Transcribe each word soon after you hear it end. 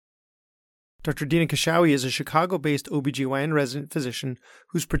Dr. Dina Kashawi is a Chicago-based OBGYN resident physician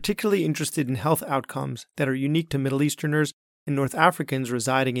who's particularly interested in health outcomes that are unique to Middle Easterners and North Africans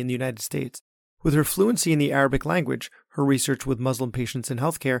residing in the United States. With her fluency in the Arabic language, her research with Muslim patients in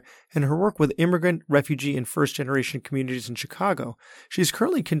healthcare, and her work with immigrant, refugee, and first-generation communities in Chicago, she is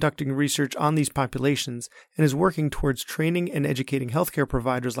currently conducting research on these populations and is working towards training and educating healthcare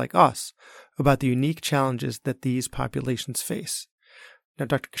providers like us about the unique challenges that these populations face. Now,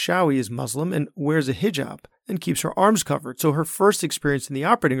 Dr. Kashawi is Muslim and wears a hijab and keeps her arms covered, so her first experience in the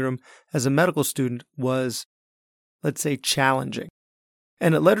operating room as a medical student was, let's say, challenging.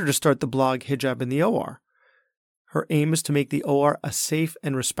 And it led her to start the blog Hijab in the OR. Her aim is to make the OR a safe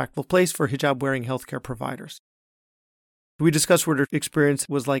and respectful place for hijab-wearing healthcare providers. We discussed what her experience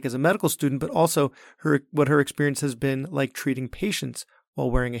was like as a medical student, but also what her experience has been like treating patients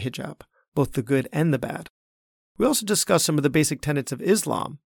while wearing a hijab, both the good and the bad. We also discussed some of the basic tenets of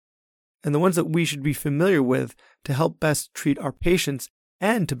Islam and the ones that we should be familiar with to help best treat our patients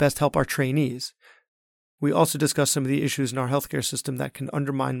and to best help our trainees. We also discussed some of the issues in our healthcare system that can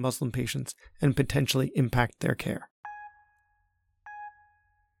undermine Muslim patients and potentially impact their care.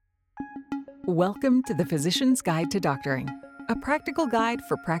 Welcome to the Physician's Guide to Doctoring, a practical guide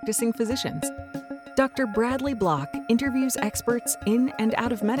for practicing physicians. Dr. Bradley Block interviews experts in and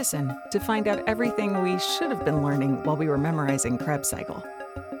out of medicine to find out everything we should have been learning while we were memorizing Krebs cycle.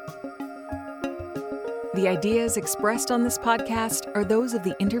 The ideas expressed on this podcast are those of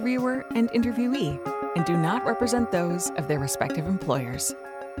the interviewer and interviewee and do not represent those of their respective employers.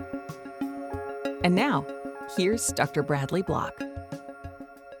 And now, here's Dr. Bradley Block.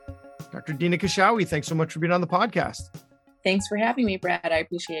 Dr. Dina Kashawi, thanks so much for being on the podcast. Thanks for having me, Brad. I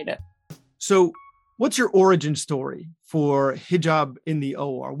appreciate it. So, what's your origin story for hijab in the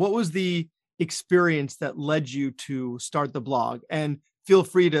OR? What was the experience that led you to start the blog? And feel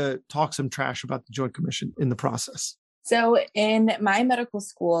free to talk some trash about the Joint Commission in the process. So in my medical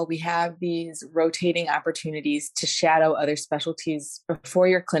school, we have these rotating opportunities to shadow other specialties before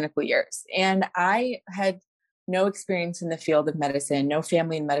your clinical years. And I had no experience in the field of medicine, no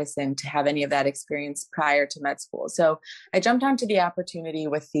family in medicine to have any of that experience prior to med school. So I jumped onto the opportunity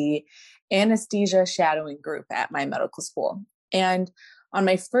with the anesthesia shadowing group at my medical school. And on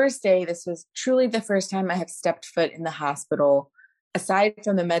my first day, this was truly the first time I have stepped foot in the hospital, aside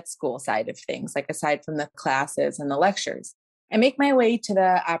from the med school side of things, like aside from the classes and the lectures. I make my way to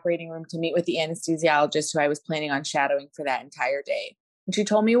the operating room to meet with the anesthesiologist who I was planning on shadowing for that entire day. And she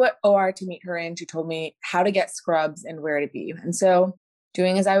told me what OR to meet her in. She told me how to get scrubs and where to be. And so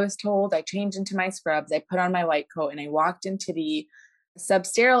doing as I was told, I changed into my scrubs, I put on my white coat, and I walked into the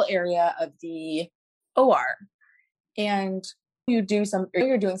substerile area of the OR. And you're doing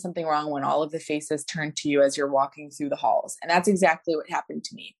something wrong when all of the faces turn to you as you're walking through the halls. And that's exactly what happened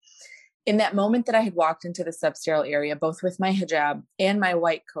to me. In that moment that I had walked into the substerile area, both with my hijab and my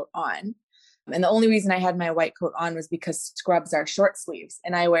white coat on, and the only reason I had my white coat on was because scrubs are short sleeves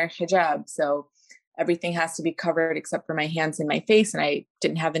and I wear hijab. So everything has to be covered except for my hands and my face. And I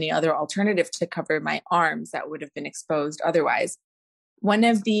didn't have any other alternative to cover my arms that would have been exposed otherwise. One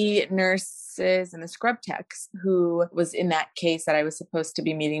of the nurses and the scrub techs who was in that case that I was supposed to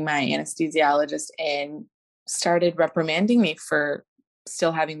be meeting my anesthesiologist in started reprimanding me for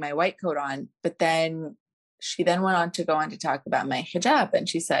still having my white coat on. But then she went on to talk about my hijab. And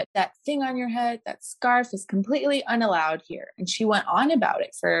she said, that thing on your head, that scarf is completely unallowed here. And she went on about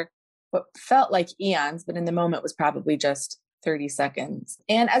it for what felt like eons, but in the moment was probably just 30 seconds.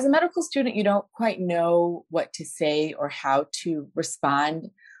 And as a medical student, you don't quite know what to say or how to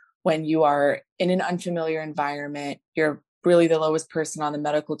respond when you are in an unfamiliar environment. You're really the lowest person on the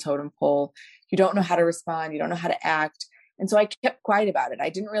medical totem pole. You don't know how to respond. You don't know how to act. And so I kept quiet about it.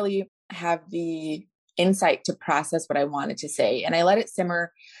 I didn't really have the insight to process what I wanted to say. And I let it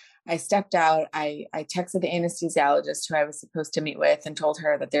simmer. I stepped out. I texted the anesthesiologist who I was supposed to meet with and told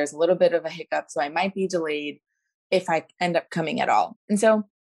her that there's a little bit of a hiccup, so I might be delayed if I end up coming at all. And so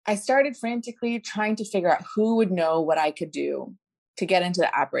I started frantically trying to figure out who would know what I could do to get into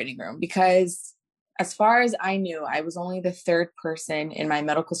the operating room, because as far as I knew, I was only the third person in my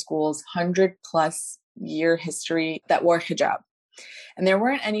medical school's 100+ year history that wore hijab. And there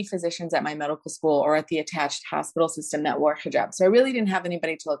weren't any physicians at my medical school or at the attached hospital system that wore hijab. So I really didn't have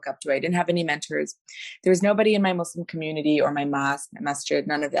anybody to look up to. I didn't have any mentors. There was nobody in my Muslim community or my mosque, my masjid,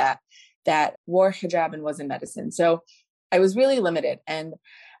 none of that wore hijab and was in medicine. So I was really limited. And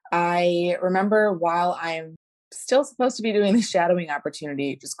I remember while I'm still supposed to be doing the shadowing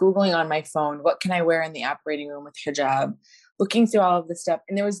opportunity, just Googling on my phone, what can I wear in the operating room with hijab, looking through all of this stuff.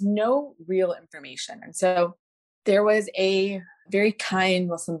 And there was no real information. And so there was a very kind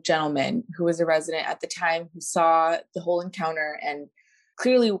Muslim gentleman who was a resident at the time who saw the whole encounter and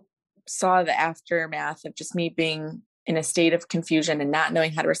clearly saw the aftermath of just me being in a state of confusion and not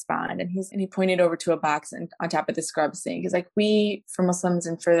knowing how to respond. And he pointed over to a box and on top of the scrub sink. He's like, we, for Muslims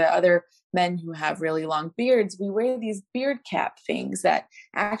and for the other men who have really long beards, we wear these beard cap things that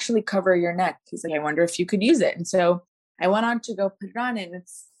actually cover your neck. He's like, I wonder if you could use it. And so I went on to go put it on, and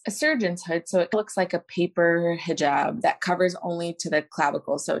it's a surgeon's hood. So it looks like a paper hijab that covers only to the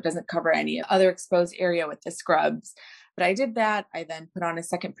clavicle. So it doesn't cover any other exposed area with the scrubs. But I did that. I then put on a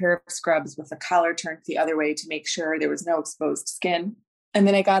second pair of scrubs with the collar turned the other way to make sure there was no exposed skin. And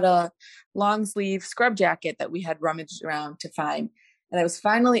then I got a long sleeve scrub jacket that we had rummaged around to find. And I was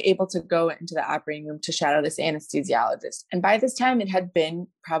finally able to go into the operating room to shadow this anesthesiologist. And by this time, it had been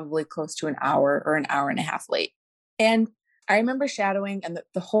probably close to an hour or an hour and a half late. And I remember shadowing, and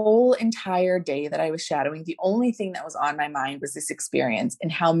the whole entire day that I was shadowing, the only thing that was on my mind was this experience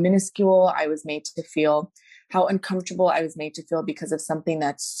and how minuscule I was made to feel, how uncomfortable I was made to feel because of something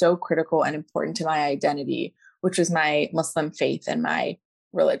that's so critical and important to my identity, which was my Muslim faith and my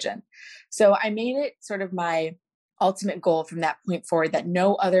religion. So I made it sort of my ultimate goal from that point forward that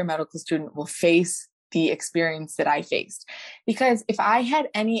no other medical student will face the experience that I faced. Because if I had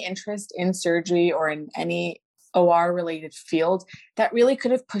any interest in surgery or in any OR related field, that really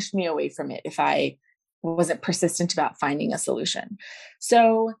could have pushed me away from it if I wasn't persistent about finding a solution.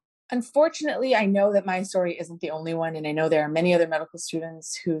 So unfortunately, I know that my story isn't the only one. And I know there are many other medical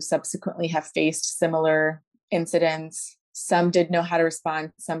students who subsequently have faced similar incidents. Some did know how to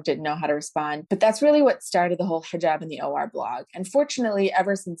respond, some didn't know how to respond. But that's really what started the whole hijab in the OR blog. And fortunately,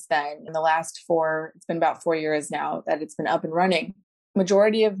 ever since then, in the last it's been about 4 years now that it's been up and running,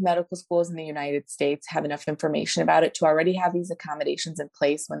 majority of medical schools in the United States have enough information about it to already have these accommodations in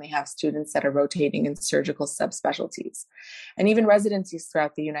place when they have students that are rotating in surgical subspecialties. And even residencies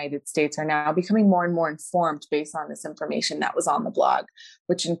throughout the United States are now becoming more and more informed based on this information that was on the blog,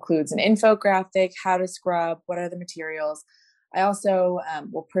 which includes an infographic, how to scrub, what are the materials. I also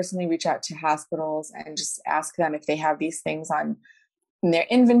will personally reach out to hospitals and just ask them if they have these things in their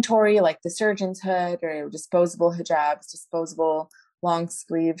inventory, like the surgeon's hood or disposable hijabs, disposable long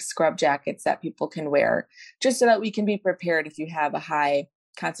sleeve scrub jackets that people can wear, just so that we can be prepared if you have a high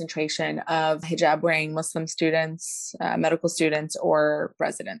concentration of hijab wearing Muslim students, medical students, or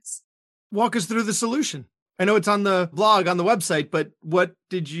residents. Walk us through the solution. I know it's on the blog, on the website, but what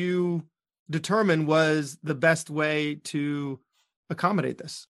did you determine was the best way to accommodate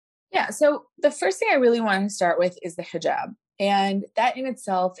this? Yeah, so the first thing I really want to start with is the hijab. And that in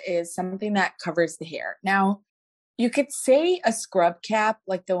itself is something that covers the hair. Now, you could say a scrub cap,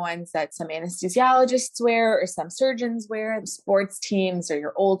 like the ones that some anesthesiologists wear or some surgeons wear, sports teams or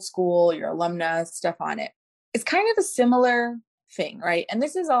your old school, your alumna, stuff on it. It's kind of a similar thing, right? And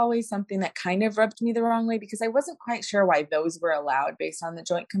this is always something that kind of rubbed me the wrong way because I wasn't quite sure why those were allowed based on the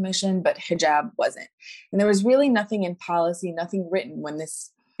Joint Commission, but hijab wasn't. And there was really nothing in policy, nothing written when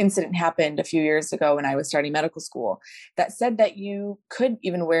this incident happened a few years ago when I was starting medical school that said that you could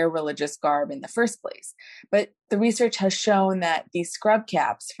even wear religious garb in the first place. But the research has shown that these scrub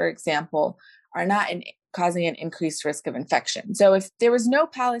caps, for example, are not causing an increased risk of infection. So if there was no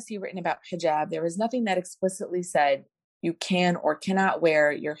policy written about hijab, there was nothing that explicitly said you can or cannot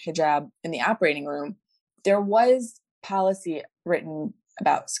wear your hijab in the operating room. There was policy written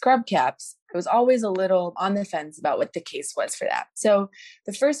about scrub caps. It was always a little on the fence about what the case was for that. So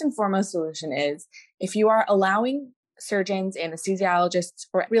the first and foremost solution is if you are allowing surgeons, anesthesiologists,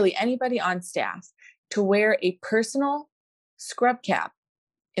 or really anybody on staff to wear a personal scrub cap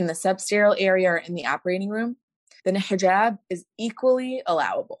in the substerile area or in the operating room, then a hijab is equally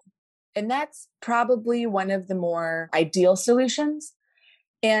allowable. And that's probably one of the more ideal solutions.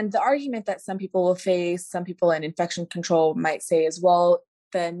 And the argument that some people will face, some people in infection control might say is, well,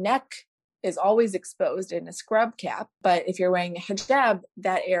 the neck is always exposed in a scrub cap, but if you're wearing a hijab,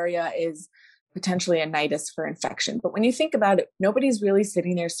 that area is potentially a nidus for infection. But when you think about it, nobody's really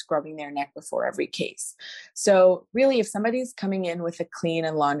sitting there scrubbing their neck before every case. So really, if somebody's coming in with a clean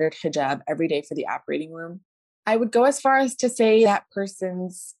and laundered hijab every day for the operating room, I would go as far as to say that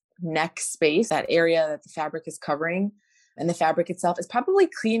person's neck space, that area that the fabric is covering, and the fabric itself is probably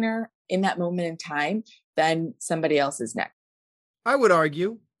cleaner in that moment in time than somebody else's neck. I would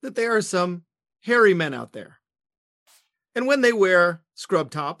argue that there are some hairy men out there. And when they wear scrub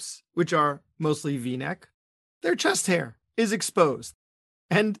tops, which are mostly V-neck, their chest hair is exposed.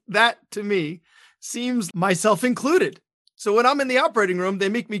 And that, to me, seems myself included. So when I'm in the operating room, they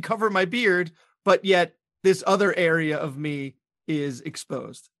make me cover my beard, but yet this other area of me is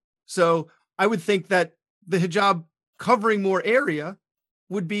exposed. So I would think that the hijab covering more area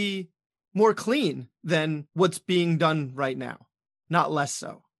would be more clean than what's being done right now, not less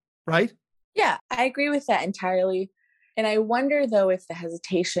so, right? Yeah, I agree with that entirely. And I wonder, though, if the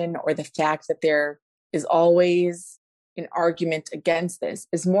hesitation or the fact that there is always an argument against this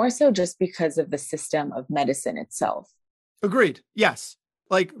is more so just because of the system of medicine itself. Agreed. Yes.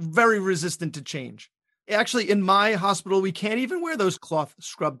 Like very resistant to change. Actually, in my hospital, we can't even wear those cloth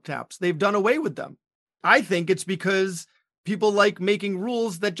scrub caps. They've done away with them. I think it's because people like making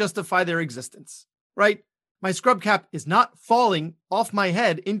rules that justify their existence, right? My scrub cap is not falling off my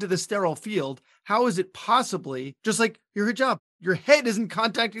head into the sterile field. How is it possibly, just like your hijab, your head isn't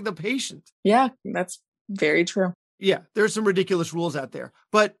contacting the patient? Yeah, that's very true. Yeah, there's some ridiculous rules out there,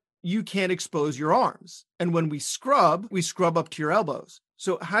 but you can't expose your arms. And when we scrub up to your elbows.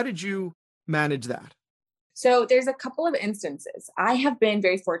 So how did you manage that? So there's a couple of instances. I have been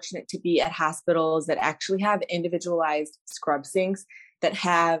very fortunate to be at hospitals that actually have individualized scrub sinks that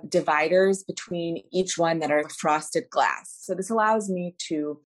have dividers between each one that are frosted glass. So this allows me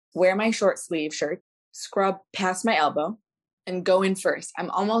to wear my short sleeve shirt, scrub past my elbow, and go in first.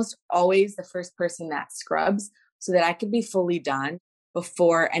 I'm almost always the first person that scrubs so that I can be fully done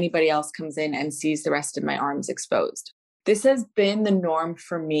before anybody else comes in and sees the rest of my arms exposed. This has been the norm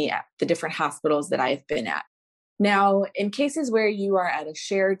for me at the different hospitals that I've been at. Now, in cases where you are at a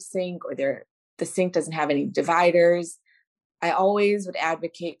shared sink or the sink doesn't have any dividers, I always would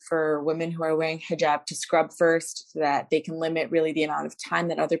advocate for women who are wearing hijab to scrub first so that they can limit really the amount of time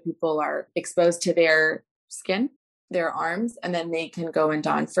that other people are exposed to their skin, their arms, and then they can go and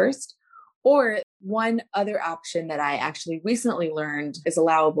don first. Or one other option that I actually recently learned is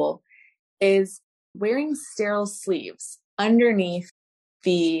allowable is wearing sterile sleeves underneath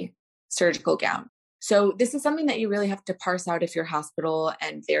the surgical gown. So this is something that you really have to parse out if your hospital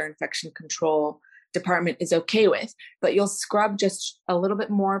and their infection control department is okay with, but you'll scrub just a little bit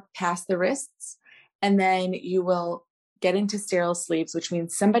more past the wrists, and then you will get into sterile sleeves, which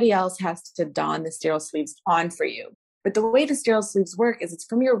means somebody else has to don the sterile sleeves on for you. But the way the sterile sleeves work is it's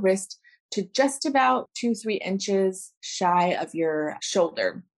from your wrist to just about 2-3 inches shy of your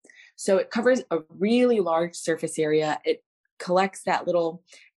shoulder. So it covers a really large surface area. It collects that little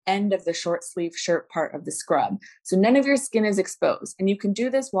end of the short sleeve shirt part of the scrub. So none of your skin is exposed. And you can do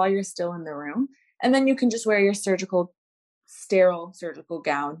this while you're still in the room. And then you can just wear your sterile surgical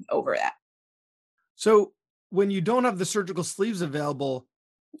gown over that. So when you don't have the surgical sleeves available,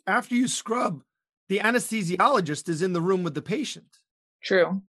 after you scrub, the anesthesiologist is in the room with the patient.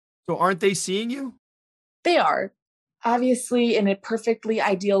 True. So aren't they seeing you? They are. Obviously, in a perfectly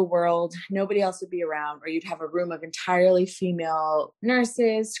ideal world, nobody else would be around, or you'd have a room of entirely female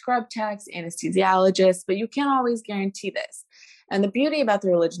nurses, scrub techs, anesthesiologists, but you can't always guarantee this. And the beauty about the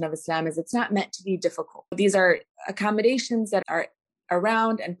religion of Islam is it's not meant to be difficult. These are accommodations that are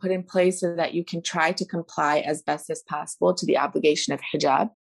around and put in place so that you can try to comply as best as possible to the obligation of hijab.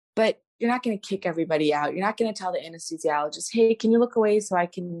 But you're not going to kick everybody out. You're not going to tell the anesthesiologist, hey, can you look away so I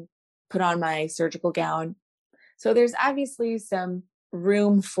can put on my surgical gown? So there's obviously some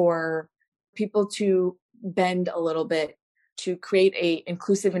room for people to bend a little bit to create an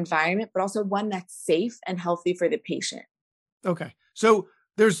inclusive environment, but also one that's safe and healthy for the patient. Okay. So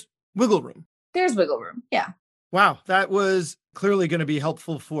there's wiggle room. There's wiggle room. Yeah. Wow. That was clearly going to be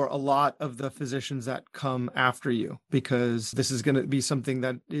helpful for a lot of the physicians that come after you, because this is going to be something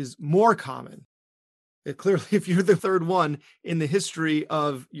that is more common. Clearly, if you're the third one in the history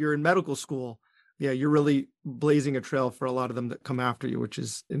of you're in medical school, yeah, you're really blazing a trail for a lot of them that come after you, which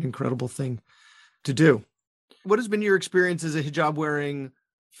is an incredible thing to do. What has been your experience as a hijab wearing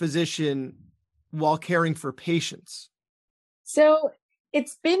physician while caring for patients? So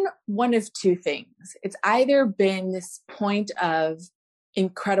it's been one of two things. It's either been this point of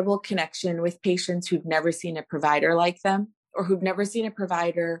incredible connection with patients who've never seen a provider like them, or who've never seen a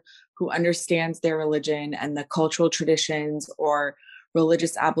provider who understands their religion and the cultural traditions or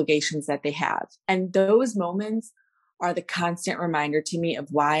religious obligations that they have. And those moments are the constant reminder to me of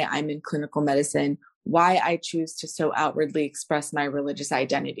why I'm in clinical medicine, why I choose to so outwardly express my religious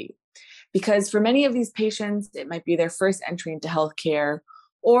identity. Because for many of these patients, it might be their first entry into healthcare,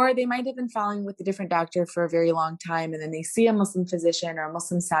 or they might have been following with a different doctor for a very long time, and then they see a Muslim physician or a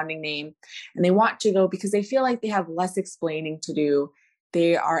Muslim sounding name, and they want to go because they feel like they have less explaining to do.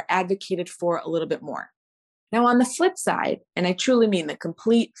 They are advocated for a little bit more. Now, on the flip side, and I truly mean the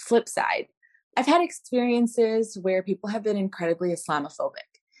complete flip side, I've had experiences where people have been incredibly Islamophobic.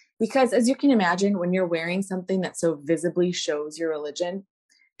 Because as you can imagine, when you're wearing something that so visibly shows your religion,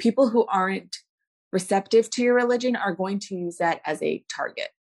 people who aren't receptive to your religion are going to use that as a target.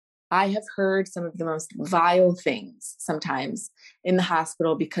 I have heard some of the most vile things sometimes in the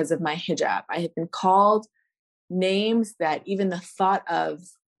hospital because of my hijab. I have been called names that even the thought of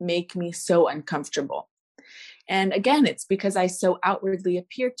make me so uncomfortable. And again, it's because I so outwardly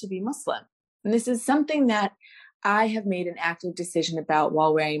appear to be Muslim. And this is something that I have made an active decision about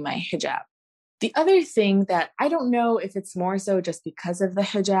while wearing my hijab. The other thing that I don't know if it's more so just because of the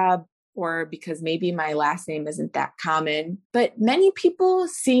hijab or because maybe my last name isn't that common, but many people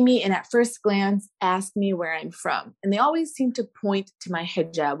see me and at first glance ask me where I'm from. And they always seem to point to my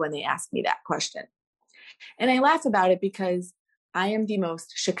hijab when they ask me that question. And I laugh about it because I am the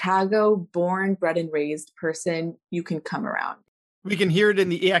most Chicago born, bred, and raised person you can come around. We can hear it in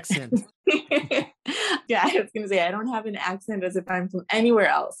the accent. Yeah, I was going to say, I don't have an accent as if I'm from anywhere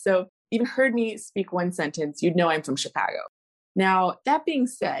else. So even heard me speak one sentence, you'd know I'm from Chicago. Now, that being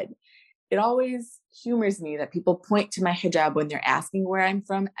said, it always humors me that people point to my hijab when they're asking where I'm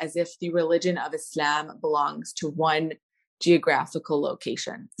from, as if the religion of Islam belongs to one geographical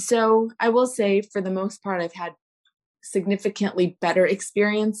location. So I will say, for the most part, I've had significantly better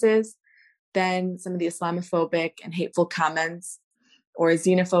experiences than some of the Islamophobic and hateful comments or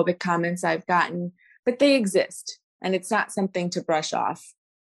xenophobic comments I've gotten, but they exist, and it's not something to brush off.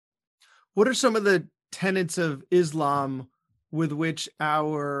 What are some of the tenets of Islam with which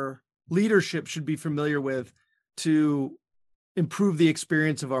our leadership should be familiar with to improve the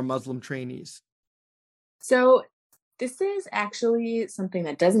experience of our Muslim trainees? So this is actually something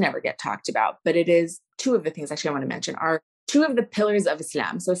that doesn't ever get talked about, but it is two of the things actually I want to mention are two of the pillars of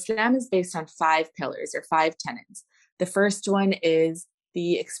Islam. So Islam is based on 5 pillars or 5 tenets. The first one is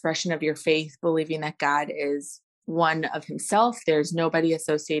the expression of your faith, believing that God is one of himself. There's nobody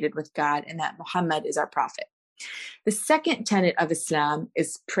associated with God, and that Muhammad is our prophet. The second tenet of Islam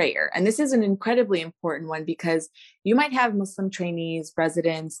is prayer. And this is an incredibly important one because you might have Muslim trainees,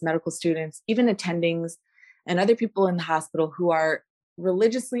 residents, medical students, even attendings, and other people in the hospital who are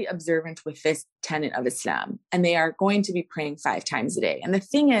religiously observant with this tenet of Islam. And they are going to be praying 5 times a day. And the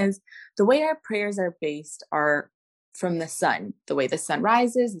thing is, the way our prayers are based are from the sun, the way the sun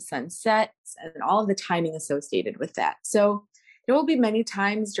rises, the sun sets, and all of the timing associated with that. So there will be many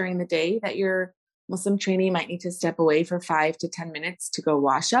times during the day that your Muslim trainee might need to step away for 5 to 10 minutes to go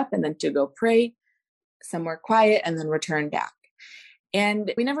wash up and then to go pray somewhere quiet and then return back.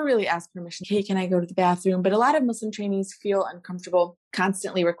 And we never really ask permission, hey, can I go to the bathroom? But a lot of Muslim trainees feel uncomfortable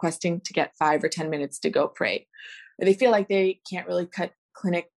constantly requesting to get 5 or 10 minutes to go pray. Or they feel like they can't really cut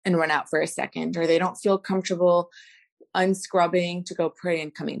clinic and run out for a second, or they don't feel comfortable unscrubbing to go pray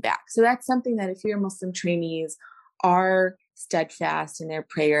and coming back. So that's something that if your Muslim trainees are steadfast in their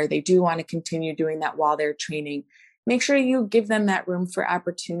prayer, they do want to continue doing that while they're training, make sure you give them that room for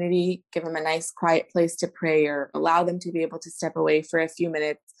opportunity, give them a nice quiet place to pray, or allow them to be able to step away for a few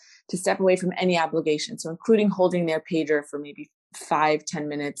minutes, to step away from any obligation. So including holding their pager for maybe 5-10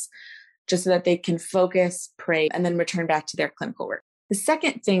 minutes, just so that they can focus, pray, and then return back to their clinical work. The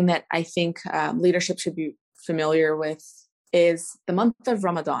second thing that I think leadership should be familiar with is the month of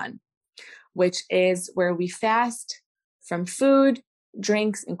Ramadan, which is where we fast from food,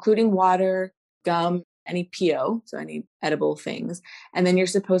 drinks, including water, gum, any PO, so any edible things. And then you're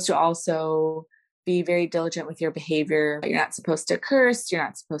supposed to also be very diligent with your behavior. You're not supposed to curse, you're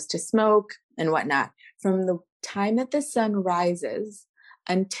not supposed to smoke and whatnot. From the time that the sun rises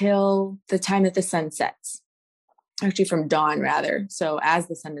until the time that the sun sets. Actually from dawn rather. So as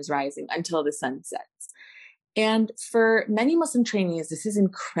the sun is rising until the sun sets. And for many Muslim trainees, this is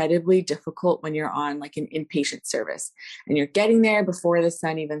incredibly difficult when you're on like an inpatient service and you're getting there before the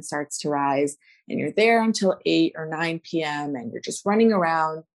sun even starts to rise and you're there until 8 or 9 p.m. and you're just running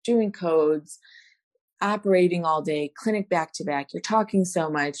around doing codes, operating all day, clinic back to back. You're talking so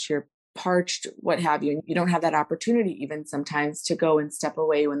much, you're parched, what have you. And you don't have that opportunity even sometimes to go and step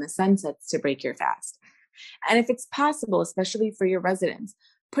away when the sun sets to break your fast. And if it's possible, especially for your residents,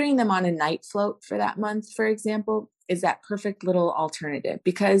 putting them on a night float for that month, for example, is that perfect little alternative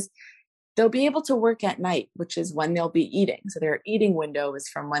because they'll be able to work at night, which is when they'll be eating. So their eating window is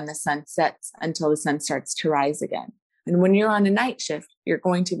from when the sun sets until the sun starts to rise again. And when you're on a night shift, you're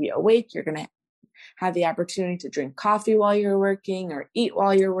going to be awake. You're going to have the opportunity to drink coffee while you're working or eat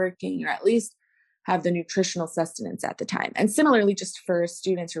while you're working, or at least have the nutritional sustenance at the time. And similarly, just for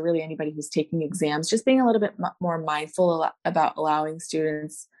students or really anybody who's taking exams, just being a little bit more mindful about allowing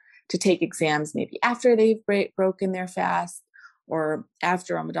students to take exams maybe after they've broken their fast or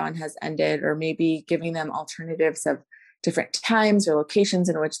after Ramadan has ended, or maybe giving them alternatives of different times or locations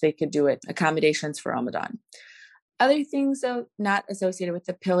in which they could do it, accommodations for Ramadan. Other things, though, not associated with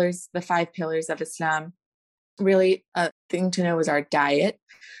the pillars, the 5 pillars of Islam, really a thing to know is our diet.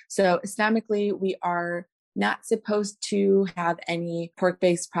 So Islamically, we are not supposed to have any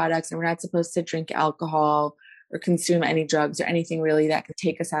pork-based products, and we're not supposed to drink alcohol or consume any drugs or anything really that could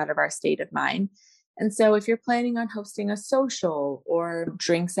take us out of our state of mind. And so if you're planning on hosting a social or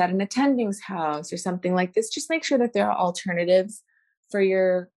drinks at an attending's house or something like this, just make sure that there are alternatives for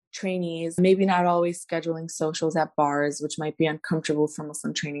your trainees, maybe not always scheduling socials at bars, which might be uncomfortable for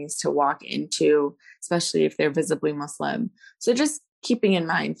Muslim trainees to walk into, especially if they're visibly Muslim. So just keeping in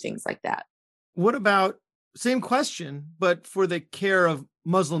mind things like that. What about, same question, but for the care of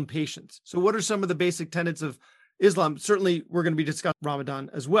Muslim patients? So what are some of the basic tenets of Islam? Certainly we're going to be discussing Ramadan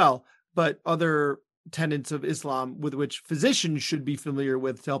as well, but other tenets of Islam with which physicians should be familiar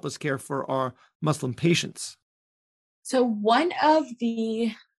with to help us care for our Muslim patients. So one of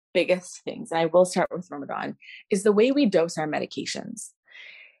the biggest things, and I will start with Ramadan, is the way we dose our medications.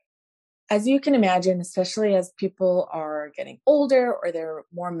 As you can imagine, especially as people are getting older or they're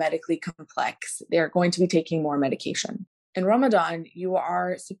more medically complex, they're going to be taking more medication. In Ramadan, you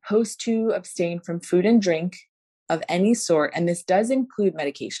are supposed to abstain from food and drink of any sort, and this does include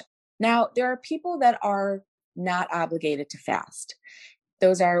medication. Now, there are people that are not obligated to fast.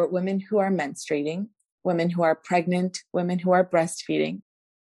 Those are women who are menstruating, women who are pregnant, women who are breastfeeding,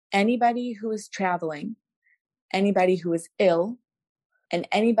 anybody who is traveling, anybody who is ill, and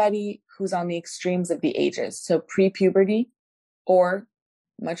anybody who's on the extremes of the ages. So pre-puberty or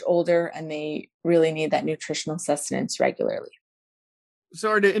much older, and they really need that nutritional sustenance regularly.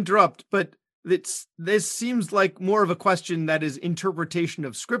 Sorry to interrupt, but this seems like more of a question that is interpretation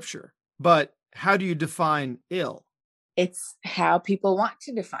of scripture. But how do you define ill? It's how people want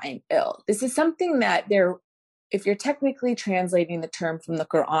to define ill. This is something that if you're technically translating the term from the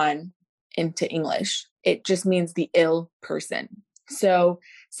Quran into English, it just means the ill person. So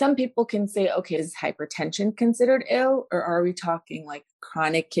some people can say, okay, is hypertension considered ill? Or are we talking like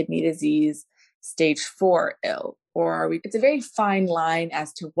chronic kidney disease, stage 4 ill? Or it's a very fine line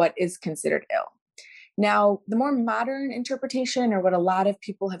as to what is considered ill. Now, the more modern interpretation, or what a lot of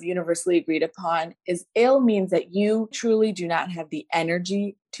people have universally agreed upon, is ill means that you truly do not have the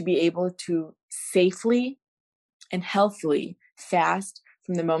energy to be able to safely and healthily fast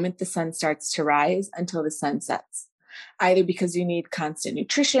from the moment the sun starts to rise until the sun sets, either because you need constant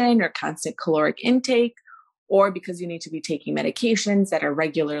nutrition or constant caloric intake, or because you need to be taking medications that are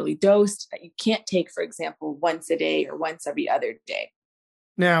regularly dosed that you can't take, for example, once a day or once every other day.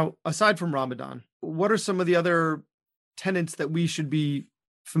 Now, aside from Ramadan, what are some of the other tenets that we should be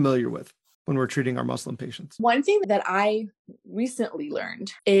familiar with when we're treating our Muslim patients? One thing that I recently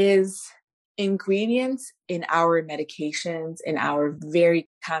learned is ingredients in our medications, in our very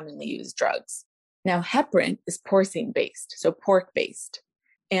commonly used drugs. Now, heparin is porcine-based, so pork-based.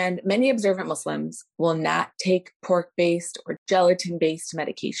 And many observant Muslims will not take pork-based or gelatin-based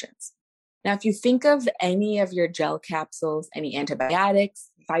medications. Now, if you think of any of your gel capsules, any antibiotics,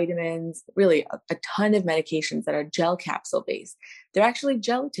 vitamins, really a ton of medications that are gel capsule-based, they're actually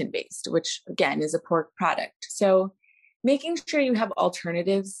gelatin-based, which again is a pork product. So making sure you have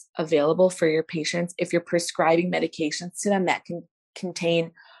alternatives available for your patients if you're prescribing medications to them that can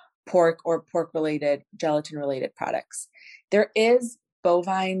contain pork or pork-related, gelatin-related products. There is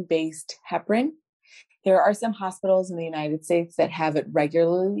bovine-based heparin. There are some hospitals in the United States that have it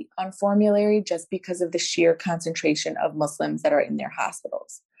regularly on formulary just because of the sheer concentration of Muslims that are in their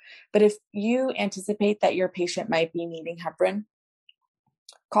hospitals. But if you anticipate that your patient might be needing heparin,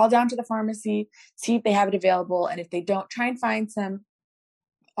 call down to the pharmacy, see if they have it available. And if they don't, try and find some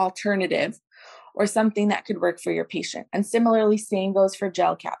alternative or something that could work for your patient. And similarly, same goes for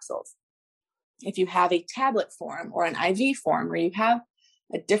gel capsules. If you have a tablet form or an IV form where you have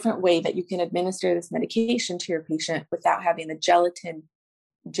a different way that you can administer this medication to your patient without having the gelatin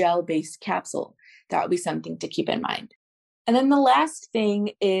gel-based capsule, that would be something to keep in mind. And then the last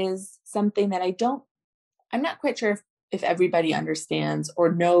thing is something that I'm not quite sure if everybody understands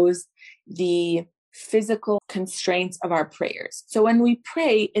or knows the physical constraints of our prayers. So when we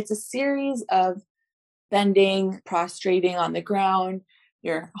pray, it's a series of bending, prostrating on the ground.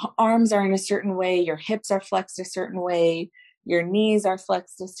 Your arms are in a certain way, your hips are flexed a certain way, your knees are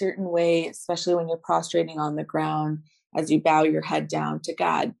flexed a certain way, especially when you're prostrating on the ground as you bow your head down to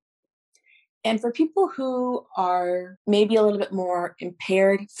God. And for people who are maybe a little bit more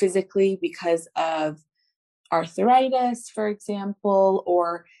impaired physically because of arthritis, for example,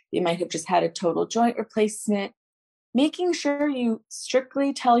 or they might have just had a total joint replacement, making sure you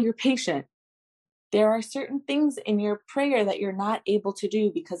strictly tell your patient there are certain things in your prayer that you're not able to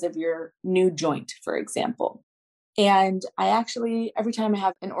do because of your new joint, for example. And I actually, every time I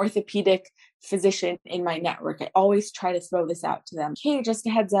have an orthopedic physician in my network, I always try to throw this out to them. Hey, just a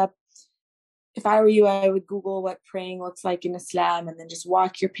heads up. If I were you, I would Google what praying looks like in Islam and then just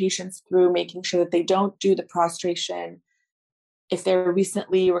walk your patients through making sure that they don't do the prostration if they're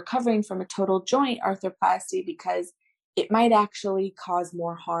recently recovering from a total joint arthroplasty, because it might actually cause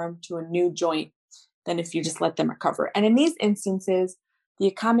more harm to a new joint than if you just let them recover. And in these instances, the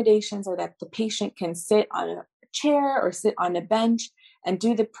accommodations are that the patient can sit on a chair or sit on a bench and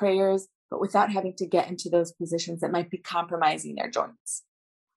do the prayers, but without having to get into those positions that might be compromising their joints.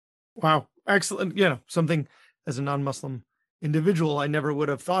 Wow. Excellent. Something as a non-Muslim individual, I never would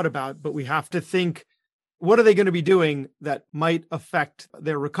have thought about, but we have to think, what are they going to be doing that might affect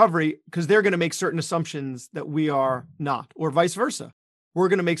their recovery? Because they're going to make certain assumptions that we are not, or vice versa. We're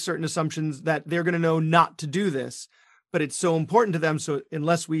going to make certain assumptions that they're going to know not to do this, but it's so important to them. So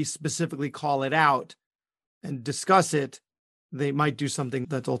unless we specifically call it out and discuss it, they might do something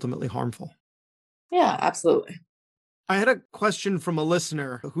that's ultimately harmful. Yeah, absolutely. I had a question from a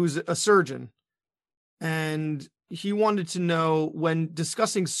listener who's a surgeon, and he wanted to know, when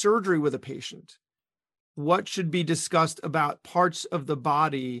discussing surgery with a patient, what should be discussed about parts of the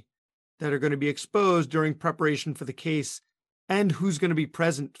body that are going to be exposed during preparation for the case, and who's going to be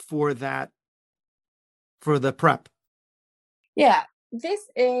present for that, for the prep. Yeah, this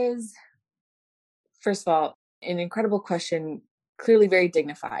is, first of all, an incredible question, clearly very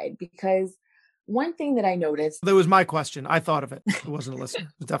dignified, because one thing that I noticed. That was my question. I thought of it. It wasn't a listener.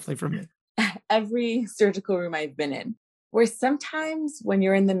 It was definitely from me. Every surgical room I've been in, where sometimes when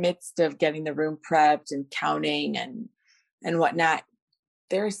you're in the midst of getting the room prepped and counting and whatnot,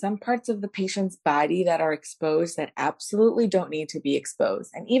 there are some parts of the patient's body that are exposed that absolutely don't need to be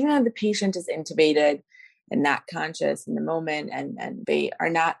exposed. And even though the patient is intubated and not conscious in the moment, and they are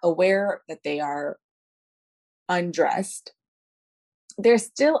not aware that they are undressed, there's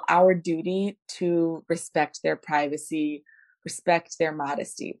still our duty to respect their privacy, respect their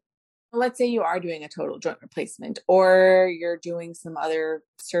modesty. Let's say you are doing a total joint replacement, or you're doing some other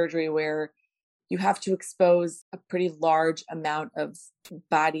surgery where you have to expose a pretty large amount of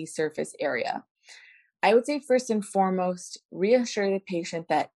body surface area. I would say first and foremost, reassure the patient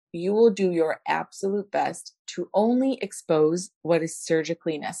that you will do your absolute best to only expose what is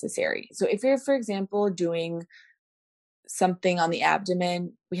surgically necessary. So if you're, for example, doing something on the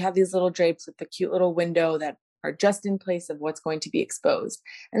abdomen, we have these little drapes with the cute little window that are just in place of what's going to be exposed.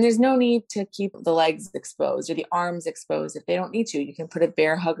 And there's no need to keep the legs exposed or the arms exposed if they don't need to. You can put a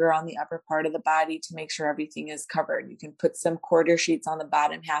bear hugger on the upper part of the body to make sure everything is covered. You can put some quarter sheets on the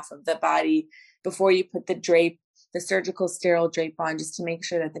bottom half of the body before you put the drape, the surgical sterile drape on, just to make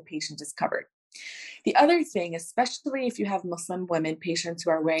sure that the patient is covered. The other thing, especially if you have Muslim women patients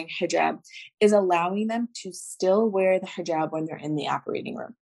who are wearing hijab, is allowing them to still wear the hijab when they're in the operating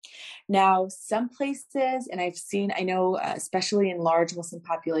room. Now, some places, and I know, especially in large Muslim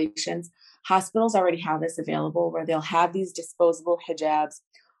populations, hospitals already have this available, where they'll have these disposable hijabs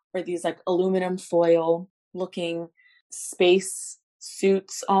or these like aluminum foil looking space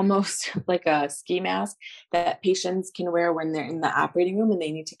suits, almost like a ski mask, that patients can wear when they're in the operating room and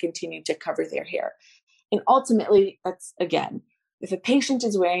they need to continue to cover their hair. And ultimately, that's, again, if a patient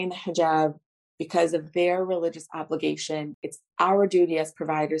is wearing the hijab because of their religious obligation, it's our duty as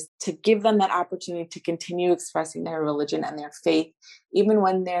providers to give them that opportunity to continue expressing their religion and their faith, even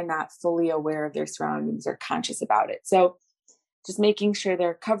when they're not fully aware of their surroundings or conscious about it. So just making sure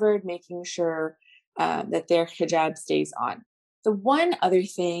they're covered, making sure that their hijab stays on. The one other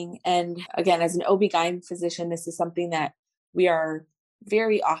thing, and again, as an OB-GYN physician, this is something that we are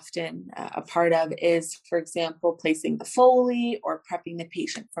very often a part of, is, for example, placing the Foley or prepping the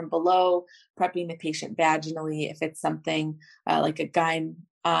patient from below, prepping the patient vaginally if it's something like a GYN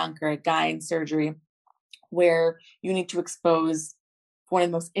onc or a GYN surgery where you need to expose one of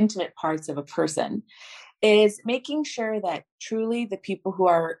the most intimate parts of a person. Is making sure that truly the people who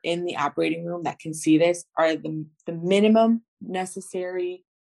are in the operating room that can see this are the minimum necessary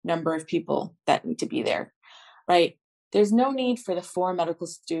number of people that need to be there, right? There's no need for the 4 medical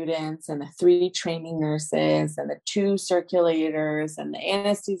students and the 3 training nurses and the 2 circulators and the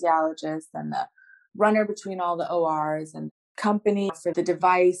anesthesiologist and the runner between all the ORs and company for the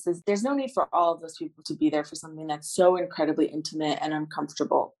devices. There's no need for all of those people to be there for something that's so incredibly intimate and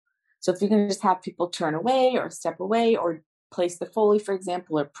uncomfortable. So if you can just have people turn away or step away or place the Foley, for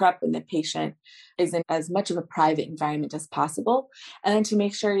example, or prep when the patient is in as much of a private environment as possible. And then to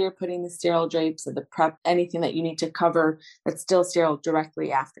make sure you're putting the sterile drapes or the prep, anything that you need to cover that's still sterile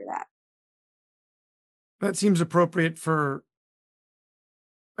directly after that. That seems appropriate for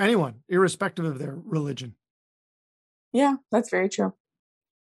anyone, irrespective of their religion. Yeah, that's very true.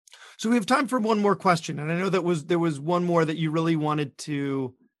 So we have time for one more question. And I know there was one more that you really wanted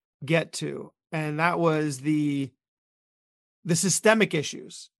to get to, and that was the systemic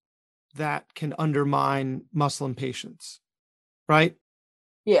issues that can undermine Muslim patients, right?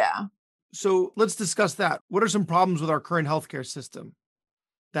 Yeah. So let's discuss that. What are some problems with our current healthcare system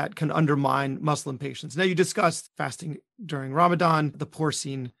that can undermine Muslim patients? Now, you discussed fasting during Ramadan, the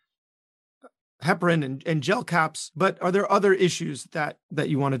porcine heparin and gel caps, but are there other issues that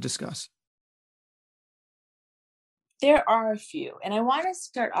you want to discuss? There are a few. And I want to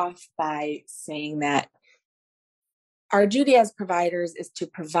start off by saying that our duty as providers is to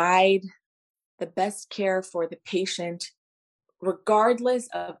provide the best care for the patient, regardless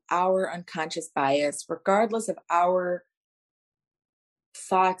of our unconscious bias, regardless of our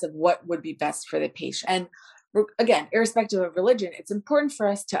thoughts of what would be best for the patient. And again, irrespective of religion, it's important for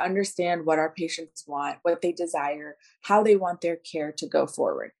us to understand what our patients want, what they desire, how they want their care to go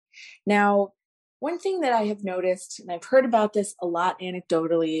forward. Now, one thing that I have noticed, and I've heard about this a lot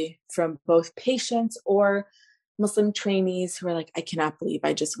anecdotally from both patients or Muslim trainees who are like, I cannot believe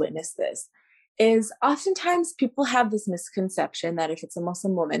I just witnessed this, is oftentimes people have this misconception that if it's a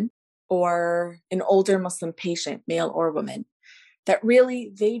Muslim woman or an older Muslim patient, male or woman, that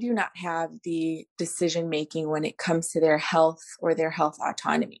really they do not have the decision making when it comes to their health or their health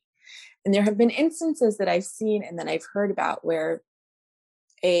autonomy. And there have been instances that I've seen and that I've heard about where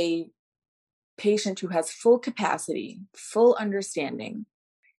a patient who has full capacity, full understanding,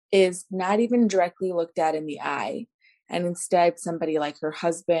 is not even directly looked at in the eye. And instead, somebody like her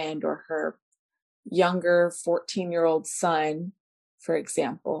husband or her younger 14-year-old son, for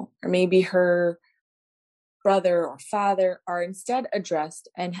example, or maybe her brother or father are instead addressed,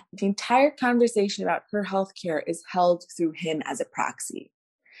 and the entire conversation about her healthcare is held through him as a proxy.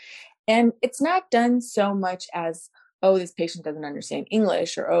 And it's not done so much as, oh, this patient doesn't understand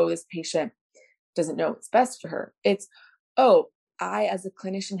English, or oh, this patient doesn't know what's best for her. It's, oh, I, as a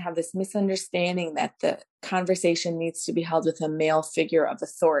clinician, have this misunderstanding that the conversation needs to be held with a male figure of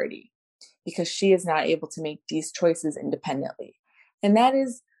authority because she is not able to make these choices independently. And that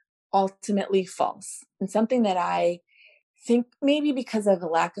is ultimately false, and something that I think maybe because of a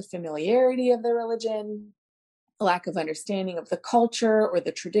lack of familiarity of the religion, a lack of understanding of the culture or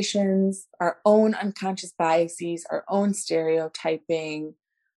the traditions, our own unconscious biases, our own stereotyping,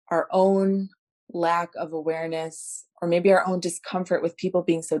 our own lack of awareness, or maybe our own discomfort with people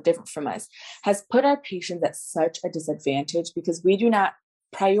being so different from us, has put our patients at such a disadvantage because we do not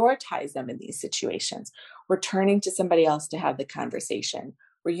prioritize them in these situations. We're turning to somebody else to have the conversation.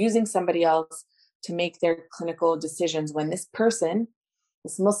 We're using somebody else to make their clinical decisions when this person,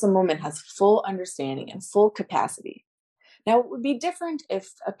 this Muslim woman, has full understanding and full capacity. Now, it would be different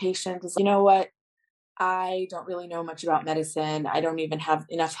if a patient is, you know what, I don't really know much about medicine. I don't even have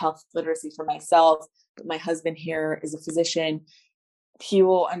enough health literacy for myself. But my husband here is a physician. He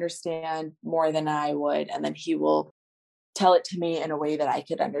will understand more than I would, and then he will tell it to me in a way that I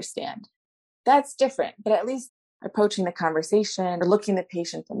could understand. That's different, but at least approaching the conversation or looking the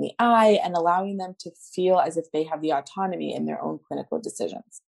patient in the eye and allowing them to feel as if they have the autonomy in their own clinical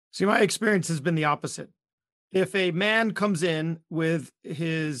decisions. See, my experience has been the opposite. If a man comes in with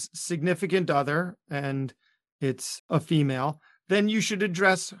his significant other and it's a female, then you should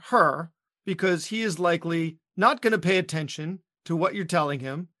address her because he is likely not going to pay attention to what you're telling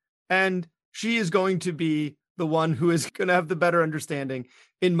him. And she is going to be the one who is going to have the better understanding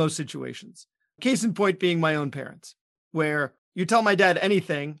in most situations. Case in point being my own parents, where you tell my dad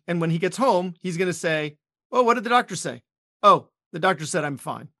anything, and when he gets home, he's going to say, oh, what did the doctor say? Oh, the doctor said I'm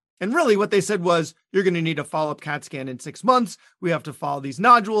fine. And really what they said was, you're going to need a follow-up CAT scan in 6 months. We have to follow these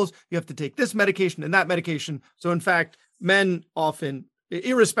nodules. You have to take this medication and that medication. So in fact, men often,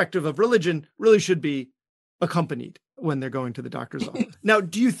 irrespective of religion, really should be accompanied when they're going to the doctor's office. Now,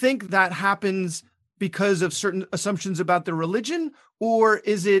 do you think that happens because of certain assumptions about the religion, or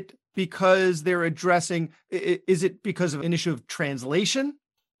is it because they're addressing, is it because of an issue of translation,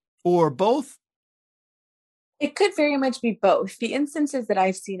 or both? It could very much be both. The instances that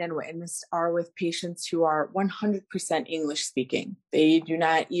I've seen and witnessed are with patients who are 100% English speaking. They do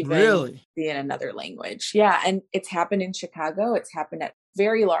not even Really? see in another language. Yeah. And it's happened in Chicago. It's happened at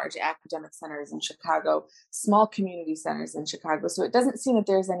very large academic centers in Chicago, small community centers in Chicago. So it doesn't seem that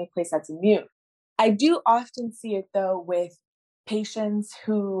there's any place that's immune. I do often see it though with patients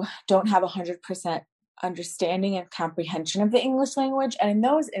who don't have 100% understanding and comprehension of the English language. And in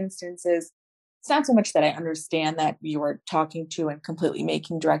those instances, it's not so much that I understand that you are talking to and completely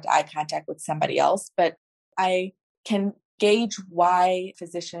making direct eye contact with somebody else, but I can gauge why a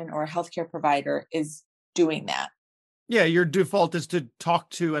physician or a healthcare provider is doing that. Yeah, your default is to talk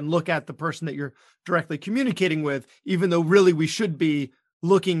to and look at the person that you're directly communicating with, even though really we should be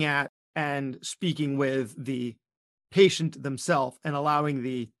looking at and speaking with the patient themselves and allowing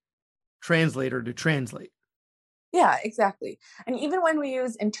the translator to translate. Yeah, exactly. And even when we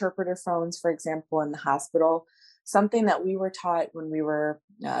use interpreter phones, for example, in the hospital, something that we were taught when we were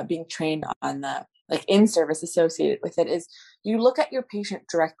being trained on the in-service associated with it is you look at your patient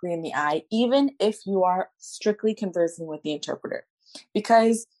directly in the eye, even if you are strictly conversing with the interpreter,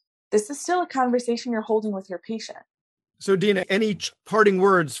 because this is still a conversation you're holding with your patient. So, Dina, any parting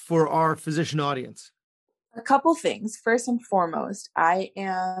words for our physician audience? A couple things. First and foremost, I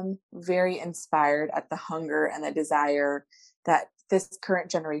am very inspired at the hunger and the desire that this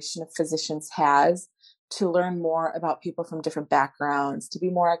current generation of physicians has to learn more about people from different backgrounds, to be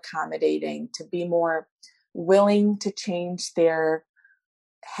more accommodating, to be more willing to change their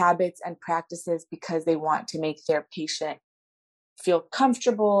habits and practices because they want to make their patient feel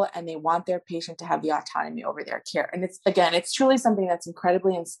comfortable and they want their patient to have the autonomy over their care. And it's truly something that's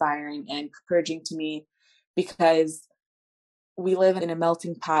incredibly inspiring and encouraging to me, because we live in a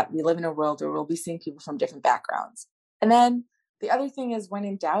melting pot. We live in a world where we'll be seeing people from different backgrounds. And then the other thing is, when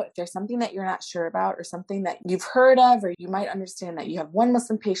in doubt, if there's something that you're not sure about or something that you've heard of, or you might understand that you have one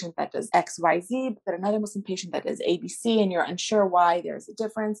Muslim patient that does XYZ, but another Muslim patient that does ABC, and you're unsure why there's a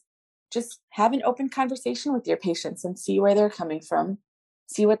difference, just have an open conversation with your patients and see where they're coming from,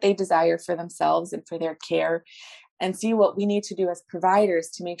 see what they desire for themselves and for their care, and see what we need to do as providers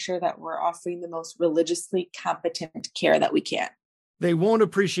to make sure that we're offering the most religiously competent care that we can. They won't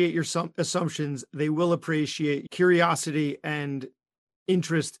appreciate your assumptions. They will appreciate curiosity and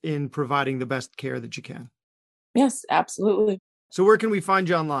interest in providing the best care that you can. Yes, absolutely. So where can we find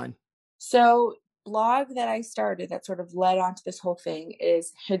you online? So blog that I started that sort of led on to this whole thing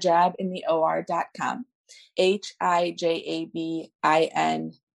is hijabintheor.com,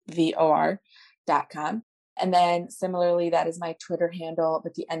 HIJABINTHEOR.com. And then similarly, that is my Twitter handle,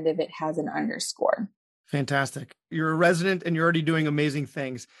 but the end of it has an underscore. Fantastic. You're a resident and you're already doing amazing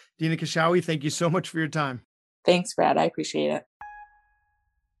things. Dina Keshawi, thank you so much for your time. Thanks, Brad. I appreciate it.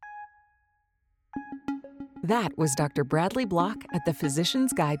 That was Dr. Bradley Block at the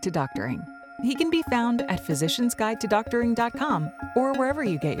Physician's Guide to Doctoring. He can be found at physiciansguidetodoctoring.com or wherever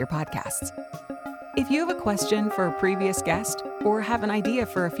you get your podcasts. If you have a question for a previous guest or have an idea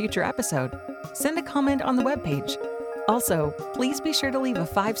for a future episode, send a comment on the webpage. Also, please be sure to leave a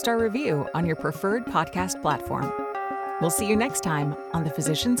 5-star review on your preferred podcast platform. We'll see you next time on the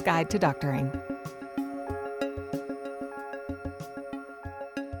Physician's Guide to Doctoring.